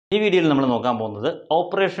ഈ വീഡിയോയിൽ നമ്മൾ നോക്കാൻ പോകുന്നത്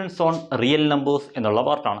ഓപ്പറേഷൻസ് ഓൺ റിയൽ നമ്പേഴ്സ് എന്നുള്ള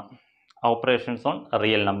പാർട്ടാണ്. ഓപ്പറേഷൻസ് ഓൺ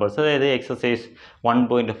റിയൽ നമ്പേഴ്സ്, അതായത് എക്സസൈസ്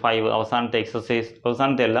 1.5 അവസാനത്തെ എക്സസൈസ്,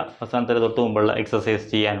 അവസാനത്തെ തൊട്ട് മുമ്പുള്ള എക്സസൈസ്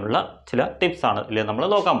ചെയ്യാനുള്ള ചില ടിപ്സാണ് ഇതിൽ നമ്മൾ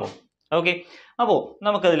നോക്കാൻ പോകും. ഓക്കെ, അപ്പോൾ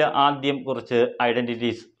നമുക്കതിൽ ആദ്യം കുറച്ച്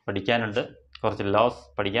ഐഡൻറ്റിറ്റീസ് പഠിക്കാനുണ്ട്, കുറച്ച് ലോസ്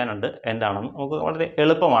പഠിക്കാനുണ്ട്. എന്താണെന്ന് നമുക്ക് വളരെ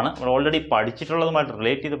എളുപ്പമാണ്, നമ്മൾ ഓൾറെഡി പഠിച്ചിട്ടുള്ളതുമായിട്ട്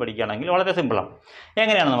റിലേറ്റ് ചെയ്ത് പഠിക്കുകയാണെങ്കിൽ വളരെ സിമ്പിളാണ്.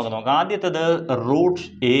 എങ്ങനെയാണ് നമുക്ക് നോക്കാം. ആദ്യത്തേത് root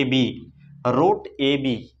A B. Root A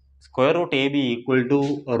B, square root A B equal to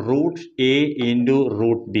root A into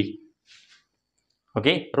root B.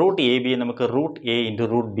 Okay, root A B നമുക്ക് root A into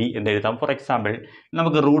root B എന്ന് എഴുതാം. ഫോർ എക്സാമ്പിൾ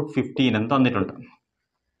നമുക്ക് റൂട്ട് 15 എന്ന് തന്നിട്ടുണ്ട്.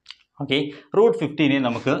 ഓക്കെ, റൂട്ട് 15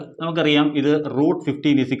 നമുക്കറിയാം, ഇത് root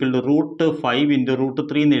 15 is equal to root 5 into root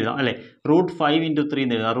 3 എന്ന് എഴുതാം അല്ലേ. റൂട്ട് 5 ഇൻറ്റു 3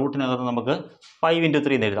 എന്ന് എഴുതാം. റൂട്ടിനകത്ത് നമുക്ക് 5 ഇൻറ്റു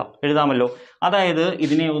 3 എന്ന് എഴുതാമല്ലോ. അതായത്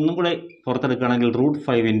ഇതിനെ ഒന്നും കൂടെ പുറത്തെടുക്കുകയാണെങ്കിൽ റൂട്ട്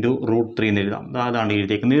 5 ഇൻറ്റു റൂട്ട് 3 എന്ന് എഴുതാം. അതാണ്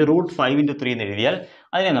എഴുതിയേക്കുന്നത്. റൂട്ട് 5 ഇൻറ്റു 3 എന്ന് എഴുതിയാൽ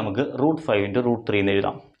അതിനെ നമുക്ക് റൂട്ട് 5 ഇൻറ്റു റൂട്ട് 3 എന്ന്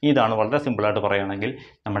എഴുതാം. ഇതാണ് വളരെ സിമ്പിളായിട്ട് പറയുകയാണെങ്കിൽ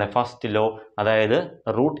നമ്മുടെ ഫസ്റ്റ് ലോ, അതായത്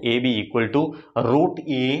root A B equal to root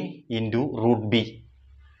A into root B.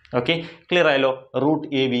 Okay, clear ആയല്ലോ. Root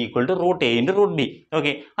A B equal to root A into root B.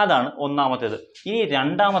 Okay, അതാണ് ഒന്നാമത്തേത്. ഇനി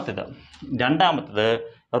രണ്ടാമത്തേത്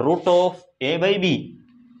root of A by B.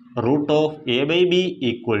 Root of A by B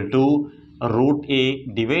equal to root A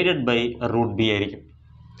divided by root B ആയിരിക്കും.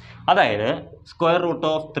 അതായത് square root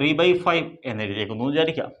of 3/5 എന്ന് എഴുതിയേക്കുന്നു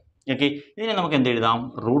വിചാരിക്കാം. Okay, ഇതിനെ നമുക്ക് എന്ത് എഴുതാം,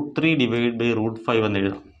 റൂട്ട് 3 ഡിവൈഡ് ബൈ റൂട്ട് 5 എന്ന്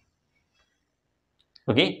എഴുതാം.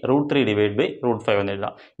 Okay, root 3 divide by root 5 എന്ന്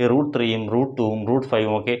എഴുതാം. ഈ റൂട്ട് 3യും റൂട്ട് 2ഉം റൂട്ട്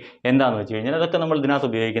 5ഉം ഒക്കെ എന്താണെന്ന് വെച്ച് കഴിഞ്ഞാൽ അതൊക്കെ നമ്മൾ ഇതിനകത്ത്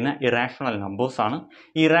ഉപയോഗിക്കുന്ന ഇറാഷണൽ നമ്പേഴ്സാണ്.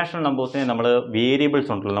 ഈ ഇറാഷണൽ നമ്പേഴ്സിനെ നമ്മൾ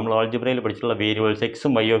വേരിയബിൾസ് ഉണ്ടല്ലോ, നമ്മൾ ആൾജിബ്രയിൽ പഠിച്ചിട്ടുള്ള വേരിയബിൾസ്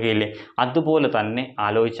എക്സും വൈ ഒക്കെ ഇല്ലേ, അതുപോലെ തന്നെ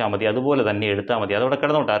ആലോചിച്ചാൽ മതി, അതുപോലെ തന്നെ എടുത്താൽ മതി. അതവിടെ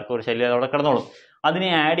കിടന്നോട്ടെ, ആർക്കും ഒരു ശല്യം അതവിടെ കിടന്നോളും.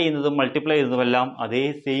 അതിനെ ആഡ് ചെയ്യുന്നതും മൾട്ടിപ്ലൈ ചെയ്യുന്നതുമെല്ലാം അതേ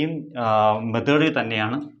സെയിം മെത്തേഡിൽ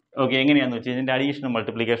തന്നെയാണ്. ഓക്കെ, എങ്ങനെയാണെന്ന് വെച്ച് കഴിഞ്ഞാൽ അഡീഷനും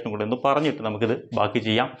മൾട്ടിപ്ലിക്കേഷനും കൂടെ ഒന്ന് പറഞ്ഞിട്ട് നമുക്കിത് ബാക്കി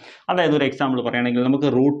ചെയ്യാം. അതായത് ഒരു എക്സാമ്പിൾ പറയുകയാണെങ്കിൽ നമുക്ക്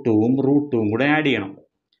റൂട്ട് 2ഉം കൂടെ ആഡ് ചെയ്യണം.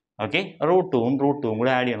 ഓക്കെ, റൂട്ട് 2ഉം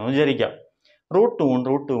കൂടെ ആഡ് ചെയ്യണമെന്ന് വിചാരിക്കാം. റൂട്ട്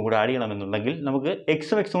 2ഉം കൂടെ ആഡ് ചെയ്യണമെന്നുണ്ടെങ്കിൽ നമുക്ക്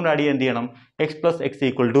എക്സും കൂടെ ആഡ് ചെയ്യാൻ എന്ത് ചെയ്യണം, X plus X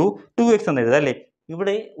equal to 2x എന്ന് എഴുതാം അല്ലേ.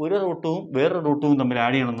 ഇവിടെ ഒരു റൂട്ടും വേറൊരു റൂട്ടും തമ്മിൽ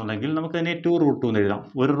ആഡ് ചെയ്യണമെന്നുണ്ടെങ്കിൽ നമുക്ക് തന്നെ 2 റൂട്ട് 2 എന്ന് എഴുതാം.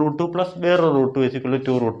 ഒരു റൂട്ട് പ്ലസ് വേറൊരു root is equal to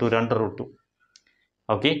 2 root 2, 2 root 2.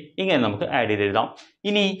 Okay, ഇങ്ങനെ നമുക്ക് ആഡ് ചെയ്ത് എഴുതാം.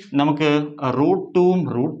 ഇനി നമുക്ക് റൂട്ട് 2ഉം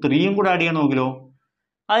റൂട്ട് 3യും കൂടെ ആഡ് ചെയ്യണമെങ്കിലോ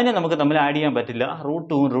അതിനെ നമുക്ക് തമ്മിൽ ആഡ് ചെയ്യാൻ പറ്റില്ല. റൂട്ട്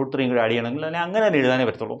 2ഉം റൂട്ട് 3യും കൂടെ ആഡ് ചെയ്യണമെങ്കിൽ അതിനെ അങ്ങനെ തന്നെ എഴുതാനേ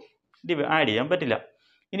പറ്റത്തുള്ളൂ, ആഡ് ചെയ്യാൻ പറ്റില്ല.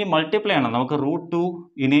 ഇനി മൾട്ടിപ്ലൈ ആണ്, നമുക്ക് റൂട്ട് 2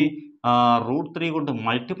 ഇനി റൂട്ട് 3 കൊണ്ട്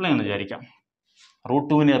മൾട്ടിപ്ലൈ എന്ന് വിചാരിക്കാം. റൂട്ട്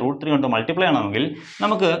 2നെ റൂട്ട് 3 കൊണ്ട് മൾട്ടിപ്ലൈ ആണെങ്കിൽ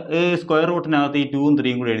നമുക്ക് സ്ക്വയർ റൂട്ടിനകത്ത് ഈ 2ഉം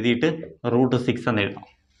 3യും കൂടെ എഴുതിയിട്ട് റൂട്ട് 6 എന്ന് എഴുതാം.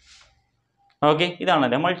 ഓക്കെ, ഇതാണ്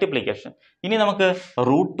എൻ്റെ മൾട്ടിപ്ലിക്കേഷൻ. ഇനി നമുക്ക്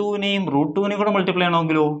റൂട്ട് 2നെയും കൂടെ മൾട്ടിപ്ലൈ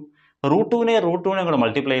ചെയ്യണമെങ്കിലോ റൂട്ട് 2നെയും കൂടെ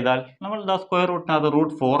മൾട്ടിപ്ലൈ ചെയ്താൽ നമ്മൾ സ്ക്വയർ റൂട്ടിനകത്ത്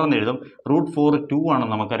റൂട്ട് 4 എന്ന് എഴുതും. റൂട്ട് 4 2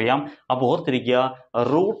 ആണെന്ന് നമുക്കറിയാം. അപ്പോൾ ഓർത്തിരിക്കുക,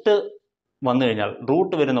 റൂട്ട് വന്നു കഴിഞ്ഞാൽ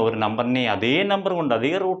റൂട്ട് വരുന്ന ഒരു നമ്പറിനെ അതേ നമ്പർ കൊണ്ട്,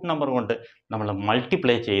 അതേ റൂട്ട് നമ്പർ കൊണ്ട് നമ്മൾ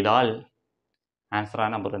മൾട്ടിപ്ലൈ ചെയ്താൽ ആൻസർ ആ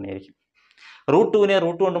നമ്പർ തന്നെയായിരിക്കും. റൂട്ട് 2നെ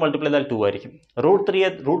റൂട്ട് കൊണ്ട് മൾട്ടിപ്ലൈ ചെയ്താൽ 2 ആയിരിക്കും. റൂട്ട്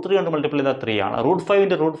 3 കൊണ്ട് മൾട്ടിപ്ലൈ ചെയ്താൽ 3 ആണ്. Root 5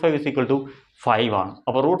 into root 5 is equal to 5 ആണ്.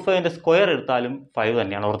 അപ്പോൾ റൂട്ട് 5ൻ്റെ സ്ക്വയർ എടുത്താലും 5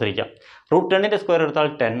 തന്നെയാണ്, ഓർത്തിരിക്കുക. റൂട്ട് 10ൻ്റെ സ്ക്വയർ എടുത്താൽ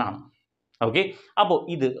 10 ആണ്. ഓക്കെ, അപ്പോൾ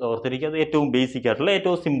ഇത് ഓർത്തിരിക്കുക. അത് ഏറ്റവും ബേസിക് ആയിട്ടുള്ള,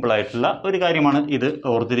 ഏറ്റവും സിമ്പിൾ ആയിട്ടുള്ള ഒരു കാര്യമാണ്, ഇത്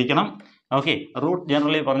ഓർത്തിരിക്കണം. ഓക്കെ, റൂട്ട്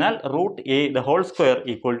ജനറലി പറഞ്ഞാൽ root A the whole square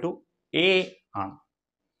equal to A ആണ്.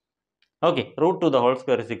 Okay, root 2 the whole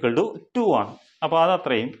square is equal to 2 ആണ്. അപ്പോൾ അത്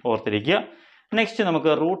അത്രയും ഓർത്തിരിക്കുക. നെക്സ്റ്റ്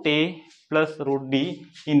നമുക്ക് root A plus root B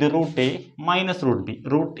into root A minus root B.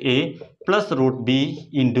 Root A plus root B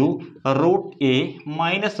into root A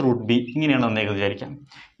minus root B, ഇങ്ങനെയാണ് വന്നേക്കുന്നത് വിചാരിക്കാം.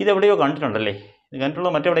 ഇതെവിടെയോ കണ്ടിട്ടുണ്ടല്ലേ, ഇത്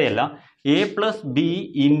കണ്ടിട്ടുള്ളത് മറ്റെവിടെയല്ല. A plus B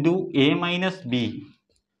into A minus B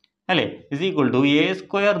അല്ലേ is equal to A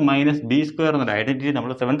square minus B square എന്നൊരു identity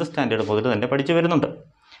നമ്മൾ 7th standard മുതൽ തന്നെ പഠിച്ചു വരുന്നുണ്ട്.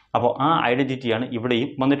 അപ്പോൾ ആ ഐഡൻറ്റിറ്റിയാണ് ഇവിടെയും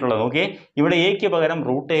വന്നിട്ടുള്ളത്. ഓക്കെ, ഇവിടെ എക്ക് പകരം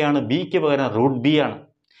റൂട്ട് എ ആണ്, ബിക്ക് പകരം റൂട്ട് ബി ആണ്.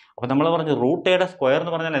 അപ്പോൾ നമ്മൾ പറഞ്ഞു റൂട്ട് എയുടെ സ്ക്വയർ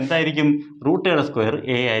എന്ന് പറഞ്ഞാൽ എന്തായിരിക്കും, റൂട്ട് എയുടെ സ്ക്വയർ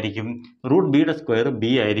എ ആയിരിക്കും, റൂട്ട് ബിയുടെ സ്ക്വയർ ബി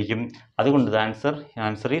ആയിരിക്കും. അതുകൊണ്ട്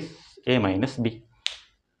answer is A minus B.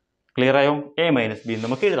 Clear ആയോ? എ മൈനസ് ബി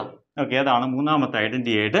നമുക്ക് എഴുതാം. ഓക്കെ, അതാണ് മൂന്നാമത്തെ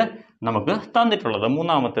ഐഡൻറ്റിറ്റി ആയിട്ട് നമുക്ക് തന്നിട്ടുള്ളത്.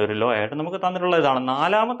 മൂന്നാമത്തെ ഒരു ലോ ആയിട്ട് നമുക്ക് തന്നിട്ടുള്ളത് ഇതാണ്.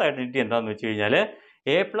 നാലാമത്തെ ഐഡൻറ്റിറ്റി എന്താണെന്ന് വെച്ച് കഴിഞ്ഞാൽ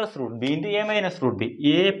A plus root B into A minus root B.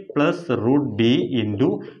 A plus root B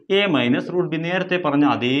into A minus root B. നേരത്തെ പറഞ്ഞ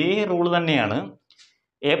അതേ റൂൾ തന്നെയാണ്.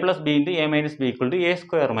 A plus B into A minus B equal to A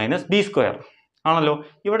square minus B square ആണല്ലോ.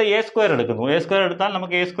 ഇവിടെ A square എടുക്കുന്നു. A square എടുത്താൽ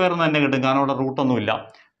നമുക്ക് A square എന്ന് തന്നെ കിട്ടും, കാരണം അവിടെ റൂട്ടൊന്നുമില്ല.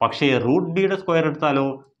 പക്ഷേ റൂട്ട് ബിയുടെ സ്ക്വയർ എടുത്താലോ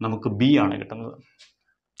നമുക്ക് ബി ആണ് കിട്ടുന്നത്.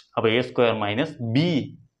 അപ്പോൾ എ സ്ക്വയർ മൈനസ് ബി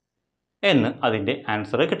എന്ന് അതിൻ്റെ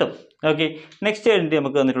ആൻസർ കിട്ടും. ഓക്കെ, നെക്സ്റ്റ് ഐഡൻറ്റിറ്റി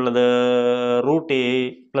നമുക്ക് തന്നിട്ടുള്ളത് root A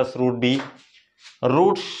plus root B.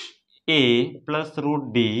 Root A plus root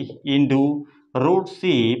B into root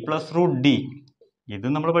C plus root D. ഇത്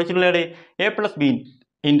നമ്മൾ പഠിച്ചിട്ടുള്ളതാണ്. A plus B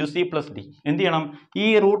into C plus D. എന്ത് ചെയ്യണം? ഈ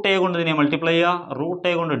റൂട്ട് എ കൊണ്ട് ഇതിനെ മൾട്ടിപ്ലൈ ചെയ്യുക, റൂട്ട്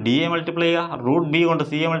എ കൊണ്ട് ഡി എ മൾട്ടിപ്ലൈ ചെയ്യുക, റൂട്ട് ബി കൊണ്ട്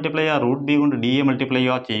സി എ മൾട്ടിപ്ലൈ ചെയ്യുക, റൂട്ട് ബി കൊണ്ട് ഡി എ മൾട്ടിപ്ലൈ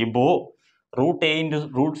ചെയ്യുക. ചെയ്യുമ്പോൾ root A into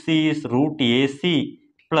root C is root A C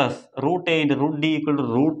plus root A into root D equal to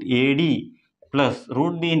root A D plus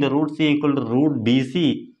root B into root C equal to root B C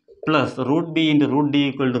plus root B into root D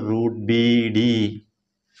equal to root B D.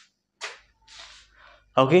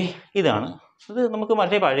 Okay, ഇതാണ്. ഇത് നമുക്ക്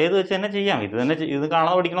മറ്റേ പഴയത് വെച്ച് തന്നെ ചെയ്യാം. ഇത്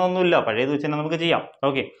കാണാതെ പഠിക്കണമെന്നൊന്നുമില്ല, പഴയത് വെച്ച് തന്നെ നമുക്ക് ചെയ്യാം.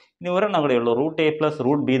 ഓക്കെ, ഇനി ഒരെണ്ണം കൂടെ ഉള്ളൂ. Root A plus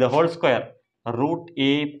root B the whole square. Root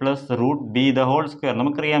A plus root B the whole square.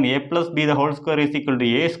 നമുക്കറിയാം A plus B the whole square is equal to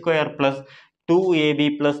A square plus 2ab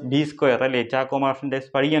plus B square അല്ലേ? ചാക്കോ മാഷിൻ്റെ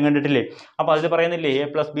പഠിക്കാൻ കണ്ടിട്ടില്ലേ? അപ്പോൾ അതിൽ പറയുന്നില്ലേ A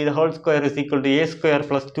plus B the whole square is equal to A square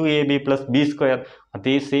plus 2ab plus B square.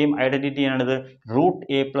 അതേ same ഐഡൻറ്റിറ്റിയാണിത്. Root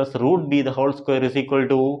A plus root B the whole square is equal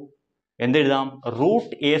to എന്തെഴുതാം?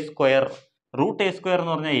 Root A square. Root A square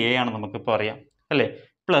എന്ന് പറഞ്ഞാൽ A ആണ്, നമുക്കിപ്പോൾ അറിയാം അല്ലേ?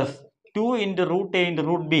 Plus 2 into root A into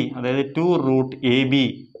root B, അതായത് 2 root A B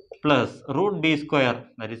plus root B square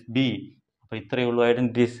that is B. അപ്പോൾ ഇത്രയേ ഉള്ളൂ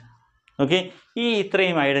ഐഡൻറ്റിറ്റീസ്. ഓക്കെ, ഈ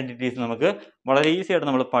ഇത്രയും ഐഡൻറ്റിറ്റീസ് നമുക്ക് വളരെ ഈസി ആയിട്ട്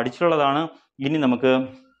നമ്മൾ പഠിച്ചിട്ടുള്ളതാണ്. ഇനി നമുക്ക്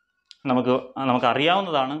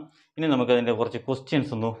അറിയാവുന്നതാണ്. ഇനി നമുക്ക് അതിൻ്റെ കുറച്ച്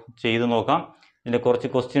ക്വസ്റ്റ്യൻസ് ഒന്ന് ചെയ്ത് നോക്കാം. ഇതിൻ്റെ കുറച്ച്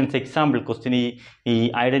ക്വസ്റ്റ്യൻസ്, എക്സാമ്പിൾ ക്വസ്റ്റ്യൻ, ഈ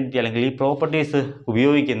ഐഡൻറ്റിറ്റി അല്ലെങ്കിൽ ഈ പ്രോപ്പർട്ടീസ്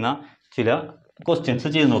ഉപയോഗിക്കുന്ന ചില ക്വസ്റ്റ്യൻസ്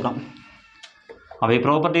ചെയ്ത് നോക്കാം. അപ്പോൾ ഈ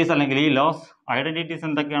പ്രോപ്പർട്ടീസ് അല്ലെങ്കിൽ ഈ ലോസ്, ഐഡൻറ്റിറ്റീസ്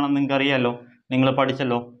എന്തൊക്കെയാണെന്ന് നിങ്ങൾക്ക് അറിയാമല്ലോ, നിങ്ങൾ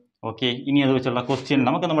പഠിച്ചല്ലോ. ഓക്കെ, ഇനി അത് വെച്ചുള്ള ക്വസ്റ്റ്യൻ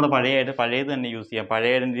നമുക്ക് നമ്മുടെ പഴയത് തന്നെ യൂസ് ചെയ്യാം.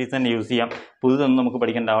 പഴയ ഐഡൻറ്റിറ്റീസ് തന്നെ യൂസ് ചെയ്യാം. പുതുതൊന്നും നമുക്ക്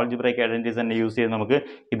പഠിക്കേണ്ട. ആൾജിബ്രയ്ക്ക് ഐഡൻറ്റിറ്റീസ് തന്നെ യൂസ് ചെയ്ത് നമുക്ക്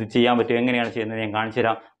ഇത് ചെയ്യാൻ പറ്റും. എങ്ങനെയാണ് ചെയ്യുന്നത് ഞാൻ കാണിച്ചു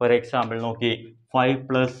തരാം. ഒരു എക്സാമ്പിൾ നോക്കി. 5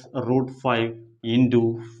 plus root 5 into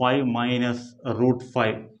 5 minus root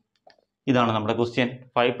 5. ഇതാണ് നമ്മുടെ question.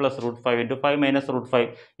 5 plus root 5 into 5 minus root 5.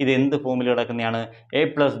 ഇത് എന്ത് ഫോമിൽ കിടക്കുന്നതാണ്? A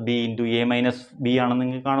plus B into A minus B ആണെന്ന്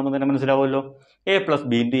നിങ്ങൾക്ക് കാണുമ്പോൾ തന്നെ മനസ്സിലാവുമല്ലോ. A plus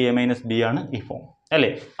B into A minus B ആണ് ഈ ഫോം അല്ലേ?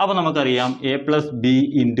 അപ്പോൾ നമുക്കറിയാം A plus B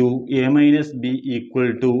into A minus B equal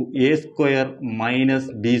to A square minus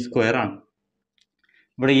B square ആണ്.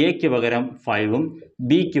 ഇവിടെ എക്ക് പകരം 5ഉം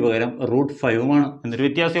ബിക്ക് പകരം റൂട്ട് 5ഉമാണ്. എന്നൊരു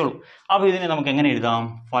വ്യത്യാസമേ ഉള്ളൂ. അപ്പോൾ ഇതിനെ നമുക്ക് എങ്ങനെ എഴുതാം?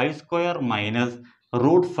 5 square minus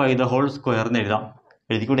root 5 the whole square എന്ന് എഴുതാം.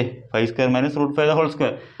 എഴുതിക്കൂടെ? 5 square minus root 5 the whole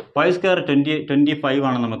square. 5 square 25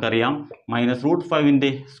 ആണെന്ന് നമുക്കറിയാം. മൈനസ് റൂട്ട്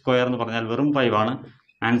 5ൻ്റെ സ്ക്വയർ എന്ന് പറഞ്ഞാൽ വെറും 5 ആണ്.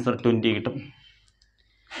 ആൻസർ 20 കിട്ടും.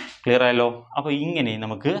 ക്ലിയർ ആയല്ലോ? അപ്പോൾ ഇങ്ങനെ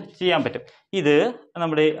നമുക്ക് ചെയ്യാൻ പറ്റും. ഇത്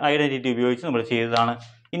നമ്മുടെ ഐഡൻറ്റിറ്റി ഉപയോഗിച്ച് നമ്മൾ ചെയ്തതാണ്.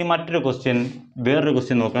 ഇനി മറ്റൊരു ക്വസ്റ്റ്യൻ, വേറൊരു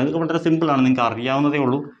ക്വസ്റ്റ്യൻ നോക്കാം. ഇത് വളരെ സിമ്പിളാണ്, നിങ്ങൾക്ക് അറിയാവുന്നതേ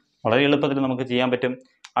ഉള്ളൂ. വളരെ എളുപ്പത്തിൽ നമുക്ക് ചെയ്യാൻ പറ്റും.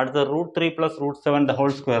 അടുത്ത root 3 plus root 7 the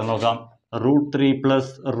whole square നോക്കാം. Root 3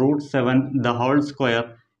 plus root 7 the whole square.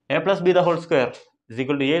 A plus B the whole square is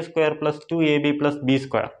equal to A square plus 2ab plus B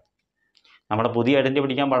square. നമ്മുടെ പുതിയ ഐഡൻറ്റിറ്റി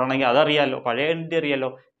പഠിക്കാൻ പാടണമെങ്കിൽ അതറിയാമല്ലോ, പഴയ ഐഡൻറ്റിറ്റി അറിയാമല്ലോ.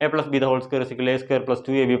 A plus B the whole square is equal A square plus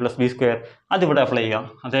 2ab plus B square. അതിവിടെ apply ചെയ്യാം.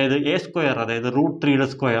 അതായത് A square, അതായത് root 3യുടെ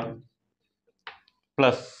square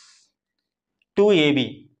plus 2ab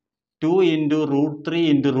 2 into root 3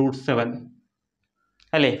 into root 7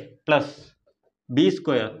 അല്ലേ? Plus B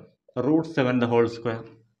square root 7 the whole square.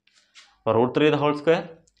 അപ്പോൾ root 3 the whole square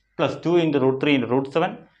plus 2 into root 3 into root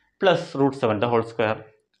 7 plus root 7 the whole square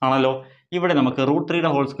ആണല്ലോ. ഇവിടെ നമുക്ക് root 3യുടെ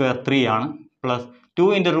whole square 3 ആണ്. Plus 2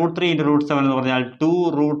 into root 3 into root 7 എന്ന് പറഞ്ഞാൽ 2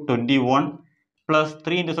 root 21 plus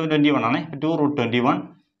 3 into 7 21 ആണ്. 2 root 21.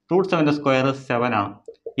 Root 7ൻ്റെ square 7 ആണ്.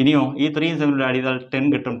 ഇനിയോ ഈ 3 7 ആഡ് ചെയ്താൽ 10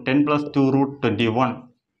 കിട്ടും. 10 പ്ലസ് 2 റൂട്ട് 21.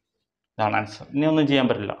 ഇതാണ് ആൻസർ. ഇനി ഒന്നും ചെയ്യാൻ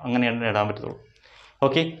പറ്റില്ല, അങ്ങനെയാണ് ഇടാൻ പറ്റത്തുള്ളൂ.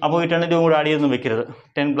 ഓക്കെ, അപ്പോൾ ഈ 10 കൂടെ ആഡ് ചെയ്തൊന്നും വെക്കരുത്.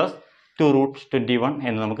 10 പ്ലസ് 2 റൂട്ട് 21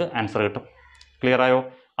 എന്ന് നമുക്ക് ആൻസർ കിട്ടും. ക്ലിയർ ആയോ?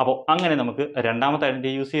 അപ്പോൾ അങ്ങനെ നമുക്ക് രണ്ടാമത്തെ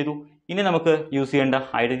ഐഡൻറ്റിറ്റി യൂസ് ചെയ്തു. ഇനി നമുക്ക് യൂസ് ചെയ്യേണ്ട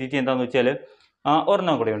ഐഡൻറ്റിറ്റി എന്താണെന്ന് വെച്ചാൽ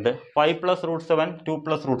ഒരെണ്ണം കൂടെ ഉണ്ട്. 5 plus root 7 2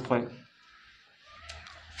 plus root 5.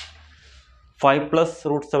 5 plus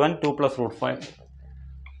root 7 2 plus root 5.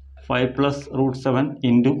 5 plus root 7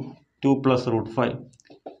 into 2 plus root 5.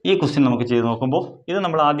 ഈ ക്വസ്റ്റ്യൻ നമുക്ക് ചെയ്ത് നോക്കുമ്പോൾ ഇത്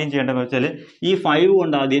നമ്മൾ ആദ്യം ചെയ്യേണ്ടതെന്ന് വെച്ചാൽ ഈ 5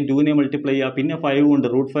 കൊണ്ട് ആദ്യം 2നെ മൾട്ടിപ്ലൈ ചെയ്യുക, പിന്നെ 5 കൊണ്ട്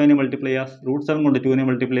റൂട്ട് 5നെ മൾട്ടിപ്ലൈ ചെയ്യുക, റൂട്ട് 7 കൊണ്ട് 2നെ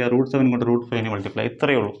മൾട്ടിപ്ലൈ ചെയ്യുക, റൂട്ട് 7 കൊണ്ട് റൂട്ട് 5നെ മൾട്ടിപ്ലൈ.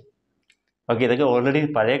 ഇത്രയേ ഉള്ളൂ. ഓക്കെ, ഇതൊക്കെ ഓൾറെഡി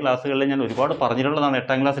പഴയ ക്ലാസ്സുകളിൽ ഞാൻ ഒരുപാട് പറഞ്ഞിട്ടുള്ളതാണ്,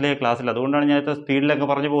 8ാം ക്ലാസ്സിലെ ക്ലാസ്സിൽ. അതുകൊണ്ടാണ് ഞാൻ ഇത് സ്പീഡിലൊക്കെ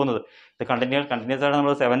പറഞ്ഞു പോകുന്നത്. ഇത് കണ്ടിന്യൂസ് ആയിട്ട്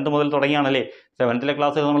നമ്മൾ 7th മുതൽ തുടങ്ങിയാണല്ലേ. 7th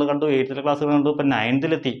ക്ലാസ്സുകൾ നമ്മൾ കണ്ടു, 8th ക്ലാസ്സുകൾ കണ്ടു, ഇപ്പം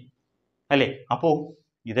 9th അല്ലേ. അപ്പോൾ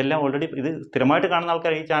ഇതെല്ലാം ഓൾറെഡി ഇത് സ്ഥിരമായിട്ട് കാണുന്ന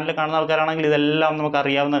ആൾക്കാർ, ഈ ചാനൽ കാണുന്ന ആൾക്കാരാണെങ്കിൽ ഇതെല്ലാം നമുക്ക്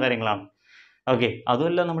അറിയാവുന്ന കാര്യങ്ങളാണ്. ഓക്കെ,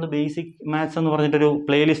 അതുമല്ല നമ്മൾ ബേസിക് മാത്സ് എന്ന് പറഞ്ഞിട്ടൊരു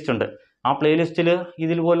പ്ലേലിസ്റ്റ് ഉണ്ട്. ആ പ്ലേലിസ്റ്റിൽ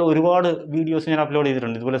ഇതുപോലെ ഒരുപാട് വീഡിയോസ് ഞാൻ അപ്ലോഡ്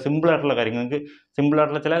ചെയ്തിട്ടുണ്ട്. ഇതുപോലെ സിമ്പിളായിട്ടുള്ള കാര്യങ്ങൾ, നിങ്ങൾക്ക്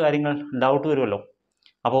സിമ്പിളായിട്ടുള്ള ചില കാര്യങ്ങൾ ഡൗട്ട് വരുമല്ലോ.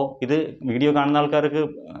 അപ്പോൾ ഇത് വീഡിയോ കാണുന്ന ആൾക്കാർക്ക്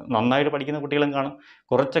നന്നായിട്ട് പഠിക്കുന്ന കുട്ടികളും കാണും,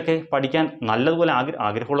 കുറച്ചൊക്കെ പഠിക്കാൻ നല്ലതുപോലെ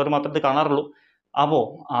ആഗ്രഹമുള്ളവർ മാത്രമേ ഇത് കാണാറുള്ളൂ. അപ്പോൾ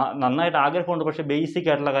നന്നായിട്ട് ആഗ്രഹമുണ്ട്, പക്ഷേ ബേസിക്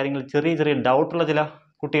ആയിട്ടുള്ള കാര്യങ്ങൾ, ചെറിയ ഡൗട്ടുള്ള ചില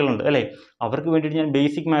കുട്ടികളുണ്ട് അല്ലേ? അവർക്ക് വേണ്ടിയിട്ട് ഞാൻ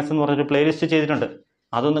ബേസിക് മാത്സ് എന്ന് പറഞ്ഞൊരു പ്ലേലിസ്റ്റ് ചെയ്തിട്ടുണ്ട്.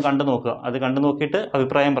 അതൊന്ന് കണ്ടു നോക്കുക. അത് കണ്ടു നോക്കിയിട്ട്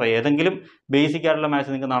അഭിപ്രായം പറയുക. ഏതെങ്കിലും ബേസിക് ആയിട്ടുള്ള മാത്സ്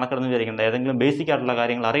നിങ്ങൾക്ക് നടക്കണമെന്ന് വിചാരിക്കേണ്ട, ഏതെങ്കിലും ബേസിക് ആയിട്ടുള്ള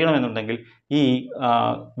കാര്യങ്ങൾ അറിയണമെന്നുണ്ടെങ്കിൽ ഈ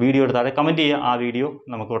വീഡിയോയുടെ താഴെ കമൻറ്റ് ചെയ്യുക. ആ വീഡിയോ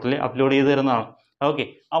നമുക്ക് ഉടനെ അപ്ലോഡ് ചെയ്ത് തരുന്നതാണ്. ഓക്കെ,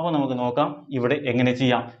 അപ്പോൾ നമുക്ക് നോക്കാം ഇവിടെ എങ്ങനെ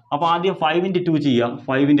ചെയ്യാം. അപ്പോൾ ആദ്യം 5 × 2 ചെയ്യാം.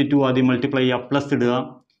 5 × 2 ആദ്യം മൾട്ടിപ്ലൈ ചെയ്യുക, പ്ലസ് ഇടുക.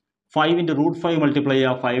 5 × √5 മൾട്ടിപ്ലൈ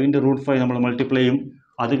ചെയ്യുക. 5 × √5 നമ്മൾ മൾട്ടിപ്ലൈ ചെയ്യും.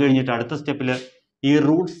 അത് കഴിഞ്ഞിട്ട് അടുത്ത സ്റ്റെപ്പിൽ ഈ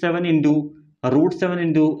 √7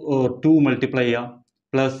 × 2 മൾട്ടിപ്ലൈ ചെയ്യുക,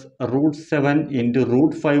 പ്ലസ് √7 ×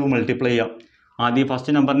 √5 മൾട്ടിപ്ലൈ ചെയ്യുക. ആദ്യം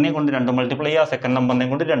ഫസ്റ്റ് നമ്പറിനെ കൊണ്ട് 2 മൾട്ടിപ്ലൈ ചെയ്യുക, സെക്കൻഡ് നമ്പറിനെ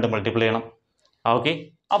കൊണ്ട് 2 മൾട്ടിപ്ലൈ ചെയ്യണം. ഓക്കെ,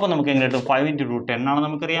 അപ്പോൾ നമുക്ക് എങ്ങനെ കിട്ടും? 5 × √10 ആണ്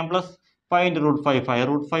നമുക്കറിയാം, പ്ലസ് 5 × √5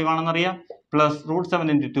 5√5 ആണെന്നറിയാം, പ്ലസ് √7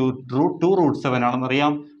 × 2 √7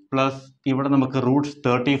 ആണെന്നറിയാം, പ്ലസ് ഇവിടെ നമുക്ക്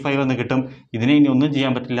 √35 എന്ന് കിട്ടും. ഇതിനെ ഇനി ഒന്നും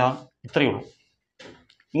ചെയ്യാൻ പറ്റില്ല, ഇത്രയേ ഉള്ളൂ.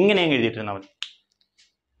 ഇങ്ങനെയും എഴുതിയിട്ടിരുന്നാൽ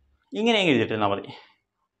മതി.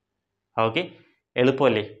 ഓക്കെ,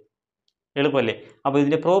 എളുപ്പമല്ലേ? അപ്പോൾ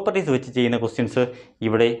ഇതിൻ്റെ പ്രോപ്പർട്ടീസ് വെച്ച് ചെയ്യുന്ന ക്വസ്റ്റ്യൻസ്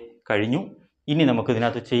ഇവിടെ കഴിഞ്ഞു. ഇനി നമുക്ക്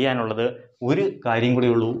ഇതിനകത്ത് ചെയ്യാനുള്ളത് ഒരു കാര്യം കൂടി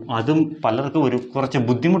ഉള്ളൂ. അതും പലർക്കും കുറച്ച്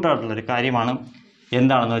ബുദ്ധിമുട്ടായിട്ടുള്ളൊരു കാര്യമാണ്.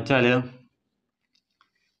 എന്താണെന്ന് വെച്ചാൽ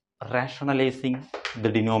റാഷണലൈസിങ്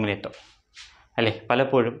ദ ഡിനോമിനേറ്റർ അല്ലേ?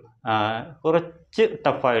 പലപ്പോഴും കുറച്ച്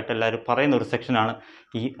ടഫായിട്ട് എല്ലാവരും പറയുന്ന ഒരു സെക്ഷനാണ്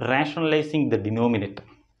ഈ റാഷണലൈസിങ് ദ ഡിനോമിനേറ്റർ.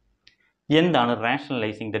 എന്താണ്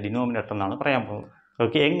റാഷണലൈസിങ് ദ ഡിനോമിനേറ്റർ എന്നാണ് പറയാൻ പോകുന്നത്.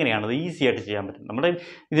 ഓക്കെ, എങ്ങനെയാണ് അത് ഈസി ആയിട്ട് ചെയ്യാൻ പറ്റും? നമ്മുടെ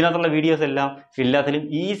ഇതിനകത്തുള്ള വീഡിയോസ് എല്ലാത്തിലും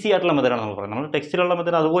ഈസി ആയിട്ടുള്ള മെത്തേഡാണ് നമ്മൾ പറയുന്നത്. നമ്മുടെ ടെക്സ്റ്റിലുള്ള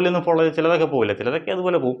മെത്തേഡ് അതുപോലെ ഒന്നും ഫോളോ ചെയ്ത് ചിലതൊക്കെ പോകില്ല, ചിലതൊക്കെ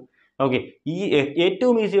അതുപോലെ പോകും. ഓക്കെ, ഈ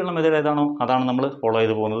ഏറ്റവും ഈസിയുള്ള മെത്തേഡ് ഏതാണോ അതാണ് നമ്മൾ ഫോളോ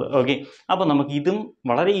ചെയ്ത് പോകുന്നത്. ഓക്കെ, അപ്പോൾ നമുക്ക് ഇതും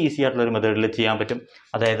വളരെ ഈസി ആയിട്ടുള്ള ഒരു മെത്തേഡിൽ ചെയ്യാൻ പറ്റും.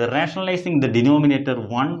 അതായത് റാഷണലൈസിങ് ദ ഡിനോമിനേറ്റർ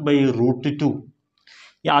 1/√2.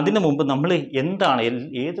 അതിന് മുമ്പ് നമ്മൾ എന്താണ്,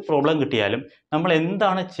 ഏത് പ്രോബ്ലം കിട്ടിയാലും നമ്മൾ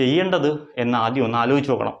എന്താണ് ചെയ്യേണ്ടത് എന്ന് ആദ്യം ഒന്ന്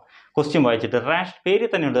ആലോചിച്ച് നോക്കണം. ക്വസ്റ്റ്യൻ വായിച്ചിട്ട് പേരിൽ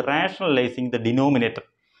തന്നെയുണ്ട് റാഷണലൈസിങ് ദ ഡിനോമിനേറ്റർ.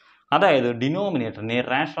 അതായത് ഡിനോമിനേറ്ററിനെ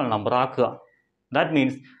റാഷണൽ നമ്പർ ആക്കുക. ദാറ്റ്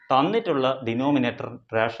മീൻസ് തന്നിട്ടുള്ള ഡിനോമിനേറ്റർ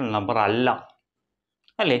റാഷണൽ നമ്പർ അല്ല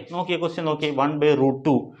അല്ലേ? നോക്കിയ ക്വസ്റ്റ്യൻ നോക്കി,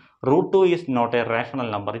 1/√2. √2 is not A rational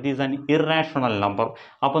number, it is an irrational number.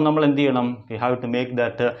 അപ്പോൾ നമ്മൾ എന്ത് ചെയ്യണം? We have to make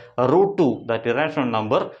that √2 that irrational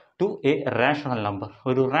number two A rational number.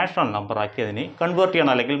 ഒരു റാഷണൽ നമ്പർ ആക്കി അതിനെ കൺവേർട്ട്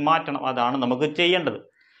ചെയ്യണം, അല്ലെങ്കിൽ മാറ്റണം. അതാണ് നമുക്ക് ചെയ്യേണ്ടത്.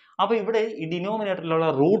 അപ്പോൾ ഇവിടെ ഈ ഡിനോമിനേറ്ററിലുള്ള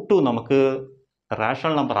 √2 നമുക്ക്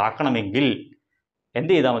റാഷണൽ നമ്പർ ആക്കണമെങ്കിൽ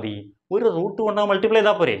എന്ത് ചെയ്താൽ മതി? ഒരു √2 കൊണ്ട് മൾട്ടിപ്ലൈ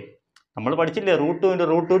ചെയ്താൽ പോരെ? നമ്മൾ പഠിച്ചില്ലേ, √2 ×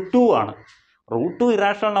 √2 2 ആണ്. √2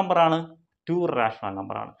 ഇറാഷണൽ നമ്പറാണ്, 2 റാഷണൽ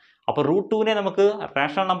നമ്പറാണ്. അപ്പോൾ √2നെ നമുക്ക്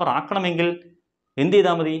റാഷണൽ നമ്പർ ആക്കണമെങ്കിൽ എന്ത്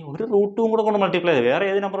ചെയ്താൽ മതി? ഒരു √2 കൂടെ കൊണ്ട് മൾട്ടിപ്ലൈ ചെയ്ത്, വേറെ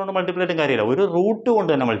ഏത് നമ്പർ കൊണ്ട് മൾട്ടിപ്ലൈ ചെയ്തിട്ടും കാര്യമില്ല, ഒരു √2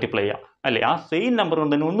 കൊണ്ട് തന്നെ മൾട്ടിപ്ലൈ ചെയ്യാം അല്ലേ? ആ സെയിം നമ്പർ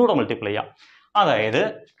കൊണ്ട് തന്നെ ഒന്നുകൂടെ മൾട്ടിപ്ലൈ ചെയ്യാം. അതായത്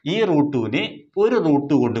ഈ √2നെ ഒരു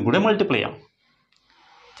 √2 കൊണ്ടും കൂടെ മൾട്ടിപ്ലൈ ചെയ്യാം.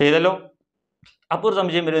 ചെയ്തല്ലോ. അപ്പോൾ ഒരു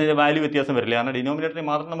സംശയം വരും, ഇതിൻ്റെ വാല്യൂ വ്യത്യാസം വരില്ല. കാരണം ഡിനോമിനേറ്ററിനെ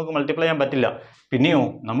മാത്രം നമുക്ക് മൾട്ടിപ്ലൈ ചെയ്യാൻ പറ്റില്ല. പിന്നെയോ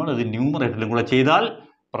നമ്മളത് ന്യൂമറേറ്ററിലും കൂടെ ചെയ്താൽ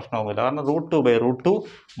പ്രശ്നമൊന്നുമില്ല. കാരണം √2/√2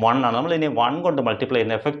 1 ആണ്. നമ്മളിതിനെ 1 കൊണ്ട് മൾട്ടിപ്ലൈ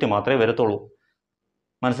ചെയ്യുന്ന എഫക്റ്റ് മാത്രമേ വരത്തുള്ളൂ.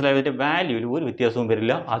 മനസ്സിലായതിൻ്റെ വാല്യൂവിൽ ഒരു വ്യത്യാസവും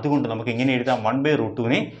വരില്ല. അതുകൊണ്ട് നമുക്ക് ഇങ്ങനെ എഴുതാം,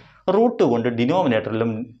 1/√2നെ √2 കൊണ്ട്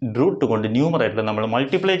ഡിനോമിനേറ്ററിലും √2 കൊണ്ട് ന്യൂമറേറ്ററിലും നമ്മൾ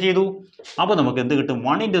മൾട്ടിപ്ലൈ ചെയ്തു. അപ്പോൾ നമുക്ക് എന്ത് കിട്ടും?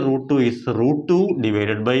 1 × √2 ഈസ് √2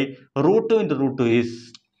 ഡിവൈഡഡ് ബൈ √2 × √2 ഈസ്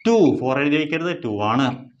 2. 4 എഴുതി വയ്ക്കരുത്, 2 ആണ്.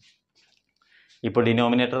 ഇപ്പോൾ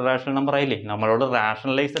ഡിനോമിനേറ്റർ റാഷണൽ നമ്പർ ആയില്ലേ? നമ്മളോട്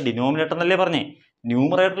റാഷണലൈസ് ഡിനോമിനേറ്റർ എന്നല്ലേ പറഞ്ഞേ?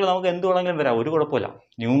 ന്യൂമറേറ്ററിൽ നമുക്ക് എന്ത് വേണമെങ്കിലും വരാം, ഒരു കുഴപ്പമില്ല.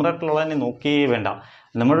 ന്യൂമറേറ്ററിലുള്ളതിനെ നോക്കിയേ വേണ്ട.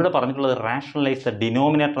 നമ്മളോട് പറഞ്ഞിട്ടുള്ളത് റാഷണലൈസ് ദ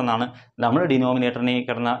ഡിനോമിനേറ്റർ എന്നാണ്. നമ്മൾ ഡിനോമിനേറ്ററിനെ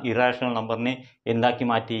കിടന്ന ഇറാഷണൽ നമ്പറിനെ എന്താക്കി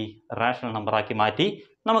മാറ്റി? റാഷണൽ നമ്പറാക്കി മാറ്റി.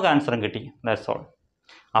 നമുക്ക് ആൻസറും കിട്ടി. That's all.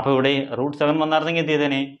 അപ്പോൾ ഇവിടെ √7 വന്നായിരുന്നെങ്കിൽ എന്ത്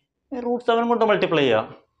ചെയ്തേനെ? √7 കൊണ്ട് മൾട്ടിപ്ലൈ ചെയ്യുക.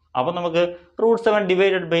 അപ്പോൾ നമുക്ക് √7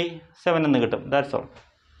 ഡിവൈഡഡ് ബൈ 7 എന്ന് കിട്ടും. That's all.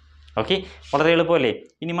 ഓക്കെ, വളരെ എളുപ്പമല്ലേ?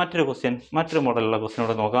 ഇനി മറ്റൊരു മോഡലുള്ള ക്വസ്റ്റ്യൻ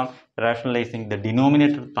ഇവിടെ നോക്കാം. റാഷണലൈസിങ് ദ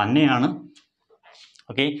ഡിനോമിനേറ്റർ തന്നെയാണ്.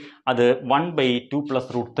 ഓക്കെ, അത് 1/2 +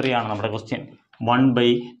 √3 ആണ് നമ്മുടെ ക്വസ്റ്റ്യൻ.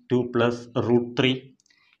 1/2 + √3.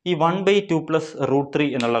 ഈ 1/2 + √3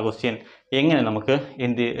 എന്നുള്ള ക്വസ്റ്റ്യൻ എങ്ങനെ നമുക്ക്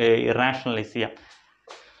റാഷണലൈസ് ചെയ്യാം?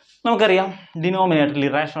 നമുക്കറിയാം, ഡിനോമിനേറ്ററിൽ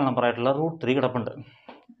ഇറാഷണൽ നമ്പറായിട്ടുള്ള √3 കിടപ്പുണ്ട്.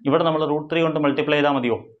 ഇവിടെ നമ്മൾ √3 കൊണ്ട് മൾട്ടിപ്ലൈ ചെയ്താൽ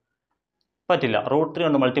മതിയോ? പറ്റില്ല. √3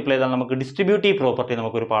 കൊണ്ട് മൾട്ടിപ്ലൈ ചെയ്താൽ നമുക്ക് ഡിസ്ട്രിബ്യൂട്ടീവ് പ്രോപ്പർട്ടി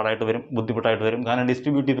നമുക്കൊരു പാടായിട്ട് വരും, ബുദ്ധിമുട്ടായിട്ട് വരും. കാരണം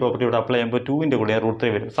ഡിസ്ട്രിബ്യൂട്ടീവ് പ്രോപ്പർട്ടി ഇവിടെ അപ്ലൈ ചെയ്യുമ്പോൾ 2ൻ്റെ കൂടെ √3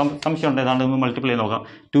 വരും. സംശയം ഉണ്ട്, ഏതാണ്ട് ഒന്ന് മൾട്ടിപ്ലൈ നോക്കാം.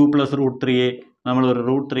 2 + √3യെ നമ്മൾ ഒരു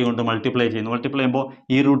 √3 കൊണ്ട് മൾട്ടിപ്ലൈ ചെയ്യുന്നു. മൾട്ടിപ്ലൈ ചെയ്യുമ്പോൾ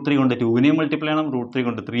ഈ √3 കൊണ്ട് 2നെയും മൾട്ടിപ്ലൈ ചെയ്യണം, √3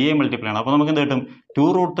 കൊണ്ട് 3യെയും മൾട്ടിപ്ലൈ ചെയ്യണം. അപ്പോൾ നമുക്ക് എന്ത് കിട്ടും?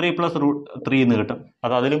 2√3 + √3 എന്ന് കിട്ടും.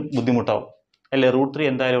 അത് അതിലും ബുദ്ധിമുട്ടാവും അല്ലേ? √3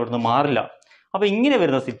 എന്തായാലും ഇവിടുന്ന് മാറില്ല. അപ്പോൾ ഇങ്ങനെ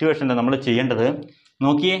വരുന്ന സിറ്റുവേഷനിൽ നമ്മൾ ചെയ്യേണ്ടത്,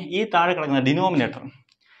 നോക്കിയേ, ഈ താഴെ കിടക്കുന്ന ഡിനോമിനേറ്റർ,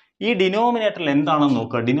 ഈ ഡിനോമിനേറ്ററിൽ എന്താണെന്ന്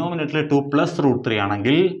നോക്കുക. ഡിനോമിനേറ്ററിൽ 2 + √3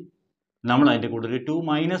 ആണെങ്കിൽ നമ്മൾ അതിൻ്റെ കൂടെ ഒരു 2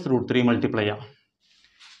 - √3 മൾട്ടിപ്ലൈ ചെയ്യാം.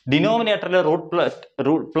 ഡിനോമിനേറ്ററിൽ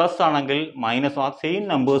പ്ലസ് ആണെങ്കിൽ മൈനസ്, ആ സെയിം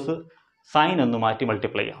നമ്പേഴ്സ് സൈൻ ഒന്ന് മാറ്റി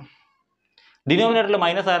മൾട്ടിപ്ലൈ ചെയ്യാം. ഡിനോമിനേറ്ററിൽ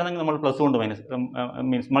മൈനസ് ആയിരുന്നെങ്കിൽ നമ്മൾ പ്ലസ് കൊണ്ട്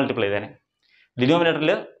മീൻസ് മൾട്ടിപ്ലൈ ചെയ്തേനെ.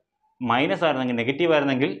 ഡിനോമിനേറ്ററിൽ മൈനസ് ആയിരുന്നെങ്കിൽ നെഗറ്റീവ്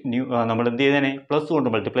ആയിരുന്നെങ്കിൽ നമ്മൾ എന്ത് ചെയ്തേനെ, പ്ലസ് കൊണ്ട്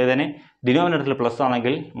മൾട്ടിപ്ലൈ ചെയ്തേനെ. ഡിനോമിനേറ്ററിൽ പ്ലസ്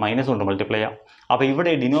ആണെങ്കിൽ മൈനസ് കൊണ്ട് മൾട്ടിപ്ലൈ ചെയ്യാം. അപ്പോൾ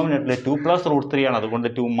ഇവിടെ ഡിനോമിനേറ്ററിൽ 2 + √3 ആണ്, അതുകൊണ്ട്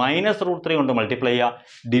 2 - √3 കൊണ്ട് മൾട്ടിപ്ലൈ ചെയ്യുക.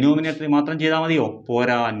 ഡിനോമിനേറ്ററിൽ മാത്രം ചെയ്താൽ മതിയോ?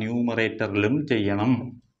 പോരാ, ന്യൂമറേറ്ററിലും ചെയ്യണം.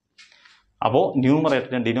 അപ്പോൾ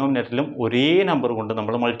ന്യൂമറേറ്ററിലും ഡിനോമിനേറ്ററിലും ഒരേ നമ്പർ കൊണ്ട്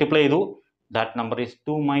നമ്മൾ മൾട്ടിപ്ലൈ ചെയ്തു. That number is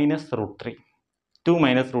 2 - √3. 2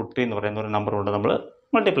 - √3 എന്ന് പറയുന്ന ഒരു നമ്പർ കൊണ്ട് നമ്മൾ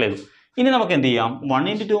മൾട്ടിപ്ലൈ ചെയ്തു. ഇനി നമുക്ക് എന്ത് ചെയ്യാം? 1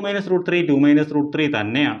 × 2 - √3 2 - √3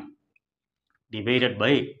 തന്നെയാണ്, divided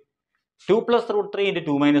by 2 + √3 ×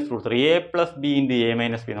 2 - √3 a + b × a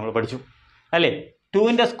 - b നമ്മൾ പഠിച്ചു അല്ലേ.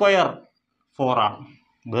 2ന്റെ സ്ക്വയർ 4 ആണ്,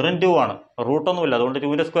 വെറും 2 ആണ്, റൂട്ടൊന്നുമില്ല, അതുകൊണ്ട്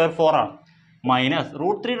 2ന്റെ സ്ക്വയർ 4 ആണ്. മൈനസ്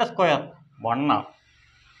 √3യുടെ സ്ക്വയർ 1 ആണ്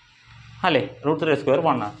അല്ലേ, √3യുടെ സ്ക്വയർ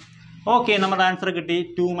 1 ആണ്. ഓക്കെ, നമ്മുടെ ആൻസർ കിട്ടി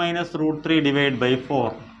 2 - √3 ഡിവൈഡ് ബൈ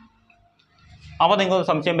 4. അപ്പോൾ നിങ്ങൾക്ക്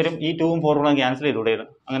സംശയം വരും, ഈ 2ഉം 4ഉം കൂടെ ക്യാൻസൽ ചെയ്തുകൂടെ?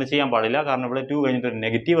 അങ്ങനെ ചെയ്യാൻ പാടില്ല, കാരണം ഇവിടെ 2 കഴിഞ്ഞിട്ട് ഒരു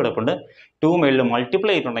നെഗറ്റീവ് കിടപ്പുണ്ട്. 2 മേളിൽ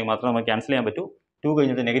മൾട്ടിപ്ലൈ ചെയ്തിട്ടുണ്ടെങ്കിൽ മാത്രമേ നമുക്ക് ക്യാൻസൽ ചെയ്യാൻ പറ്റൂ. 2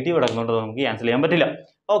 കഴിഞ്ഞിട്ട് നെഗറ്റീവ് കിടക്കുന്നുണ്ട്, നമുക്ക് ക്യാൻസൽ ചെയ്യാൻ പറ്റില്ല.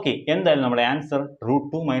 ഓക്കെ, എന്തായാലും നമ്മുടെ ആൻസർ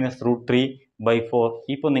 √2 - √3 ബൈ 4.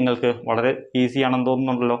 ഇപ്പോൾ നിങ്ങൾക്ക് വളരെ ഈസിയാണെന്ന്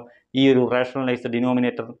തോന്നുന്നുണ്ടല്ലോ. ഈ ഒരു റാഷണലൈസ്ഡ്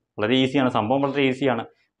ഡിനോമിനേറ്റർ വളരെ ഈസിയാണ്, സംഭവം വളരെ ഈസിയാണ്.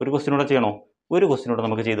 ഒരു ക്വസ്റ്റ്യൻ കൂടെ ചെയ്യണോ? ഒരു ക്വസ്റ്റ്യൻ കൂടെ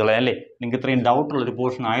നമുക്ക് ചെയ്തോളാം അല്ലേ. നിങ്ങൾക്ക് ഇത്രയും ഡൗട്ടുള്ളൊരു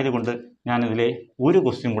പോർഷൻ ആയതുകൊണ്ട് ഞാനിതിലെ ഒരു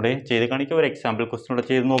ക്വസ്റ്റ്യൻ കൂടെ ചെയ്ത് കാണിക്കുക. ഒരു എക്സാമ്പിൾ ക്വസ്റ്റ്യൻ കൂടെ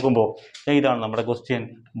ചെയ്ത് നോക്കുമ്പോൾ ഇതാണ് നമ്മുടെ ക്വസ്റ്റ്യൻ.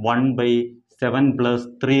 1/7 +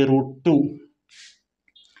 3√2.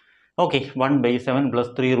 ഓക്കെ, 1/7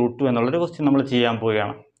 + 3√2 എന്നുള്ളൊരു ക്വസ്റ്റ്യൻ നമ്മൾ ചെയ്യാൻ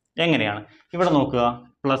പോവുകയാണ്. എങ്ങനെയാണ്? ഇവിടെ നോക്കുക,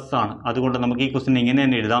 പ്ലസ് ആണ്, അതുകൊണ്ട് നമുക്ക് ഈ ക്വസ്റ്റ്യൻ ഇങ്ങനെ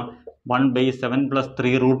തന്നെ എഴുതാം. 1/7 +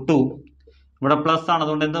 3√2. ഇവിടെ പ്ലസ് ആണ്,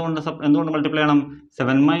 അതുകൊണ്ട് എന്തുകൊണ്ട് മൾട്ടിപ്ലൈ ചെയ്യണം?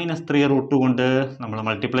 7 - 3√2 കൊണ്ട് നമ്മൾ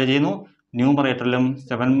മൾട്ടിപ്ലൈ ചെയ്യുന്നു. ന്യൂമറേറ്ററിലും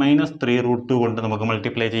 7 - 3√2 കൊണ്ട് നമുക്ക്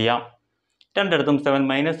മൾട്ടിപ്ലൈ ചെയ്യാം. രണ്ടിടത്തും 7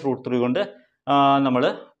 - √3 കൊണ്ട് നമ്മൾ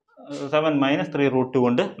 7 - 3√2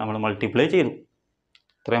 കൊണ്ട് നമ്മൾ മൾട്ടിപ്ലൈ ചെയ്തു.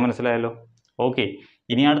 ഇത്രയും മനസ്സിലായല്ലോ. ഓക്കെ,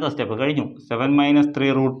 ഇനി അടുത്ത സ്റ്റെപ്പ് കഴിഞ്ഞു. 7 -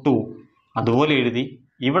 3√2 അതുപോലെ എഴുതി.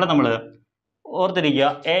 ഇവിടെ നമ്മൾ ഓർത്തിരിക്കുക,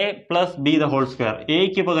 a + b ²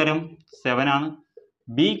 എക്ക് പകരം 7 ആണ്,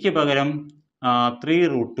 ബിക്ക് പകരം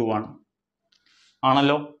 3√2 ആണ്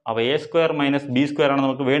ആണല്ലോ. അപ്പോൾ a² - b² ആണ്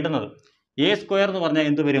നമുക്ക് വേണ്ടുന്നത്. a² എന്ന് പറഞ്ഞാൽ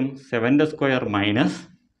എന്ത് വരും? 7ന്റെ സ്ക്വയർ മൈനസ്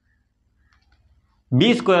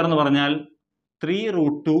b² എന്ന് പറഞ്ഞാൽ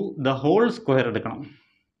 3√2² എടുക്കണം.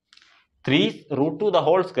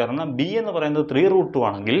 3√2² എന്നാൽ b എന്ന് പറയുന്നത് 3√2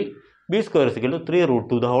 ആണെങ്കിൽ b² =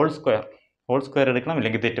 3√2² എടുക്കണം,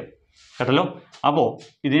 ഇല്ലെങ്കിൽ തെറ്റും കേട്ടല്ലോ. അപ്പോൾ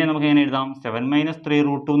ഇതിനെ നമുക്ക് എങ്ങനെ എഴുതാം? 7 -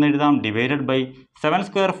 3√2 എന്ന് എഴുതാം, ഡിവൈഡഡ് ബൈ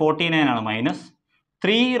 7² 49 ആണ്, മൈനസ്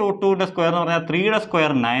 3√2ന്റെ സ്ക്വയർ എന്ന് പറഞ്ഞാൽ 3യുടെ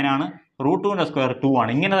സ്ക്വയർ 9 ആണ്, √2ന്റെ സ്ക്വയർ 2 ആണ്.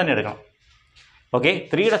 ഇങ്ങനെ തന്നെ എടുക്കണം. ഓക്കെ,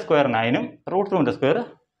 3യുടെ സ്ക്വയർ 9ഉം √2ന്റെ സ്ക്വയർ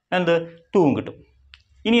എന്ത് 2ഉം കിട്ടും.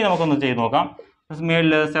 ഇനി നമുക്കൊന്ന് ചെയ്ത് നോക്കാം.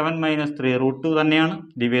 മേളിൽ 7 - 3√2 തന്നെയാണ്,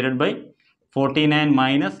 ഡിവൈഡഡ് ബൈ 49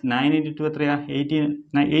 മൈനസ് 9 × 2 എത്രയാ?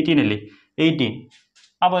 18 അല്ലേ, 18.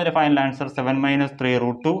 അപ്പോൾ അതിൻ്റെ ഫൈനൽ ആൻസർ 7 -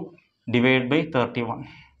 3√2 ഡിവൈഡ് ബൈ 31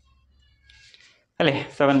 അല്ലേ.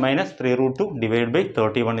 7 - 3√2 ഡിവൈഡ് ബൈ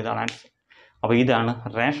 31 ഇതാണ് ആൻസർ. അപ്പോൾ ഇതാണ്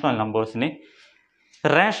rational നമ്പേഴ്സിനെ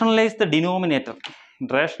rationalise the denominator.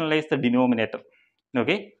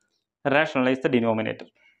 Okay, rationalise the denominator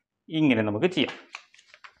ഇങ്ങനെ നമുക്ക് ചെയ്യാം.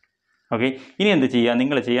 ഓക്കെ, ഇനി എന്ത് ചെയ്യുക?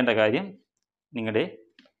 നിങ്ങൾ ചെയ്യേണ്ട കാര്യം, നിങ്ങളുടെ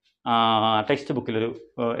ടെക്സ്റ്റ് ബുക്കിലൊരു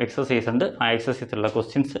എക്സസൈസ് ഉണ്ട്, ആ എക്സസൈസിലുള്ള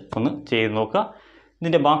ക്വസ്റ്റ്യൻസ് ഒന്ന് ചെയ്ത് നോക്കുക.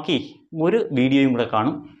 ഇതിൻ്റെ ബാക്കി ഒരു വീഡിയോയും കൂടെ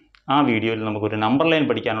കാണും. ആ വീഡിയോയിൽ നമുക്കൊരു നമ്പർ ലൈൻ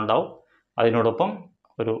പഠിക്കാനുണ്ടാവും, അതിനോടൊപ്പം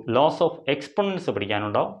ഒരു ലോസ് ഓഫ് എക്സ്പോണൻസ്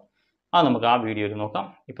പഠിക്കാനുണ്ടാവും. അത് നമുക്ക് ആ വീഡിയോയിൽ നോക്കാം.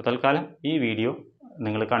 ഇപ്പോൾ തൽക്കാലം ഈ വീഡിയോ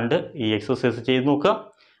നിങ്ങൾ കണ്ട് ഈ എക്സസൈസ് ചെയ്ത് നോക്കുക.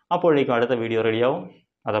 അപ്പോഴേക്കും അടുത്ത വീഡിയോ റെഡിയാവും,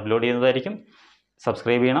 അത് അപ്ലോഡ് ചെയ്യുന്നതായിരിക്കും.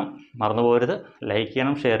 സബ്സ്ക്രൈബ് ചെയ്യണം, മറന്നു പോകരുത്. ലൈക്ക്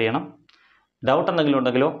ചെയ്യണം, ഷെയർ ചെയ്യണം. ഡൗട്ട് എന്തെങ്കിലും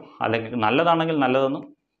ഉണ്ടെങ്കിലോ, അല്ലെങ്കിൽ നല്ലതാണെങ്കിൽ നല്ലതെന്നും,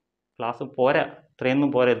 ക്ലാസ് പോരാ, ഇത്രയൊന്നും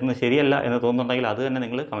പോരാ, ഇതൊന്നും ശരിയല്ല എന്ന് തോന്നുന്നുണ്ടെങ്കിൽ അത് തന്നെ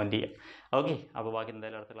നിങ്ങൾ കമൻറ്റ് ചെയ്യുക. ഓക്കെ, അപ്പോൾ ബാക്കി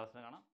എന്തായാലും അടുത്ത ക്ലാസ്സിൽ കാണാം.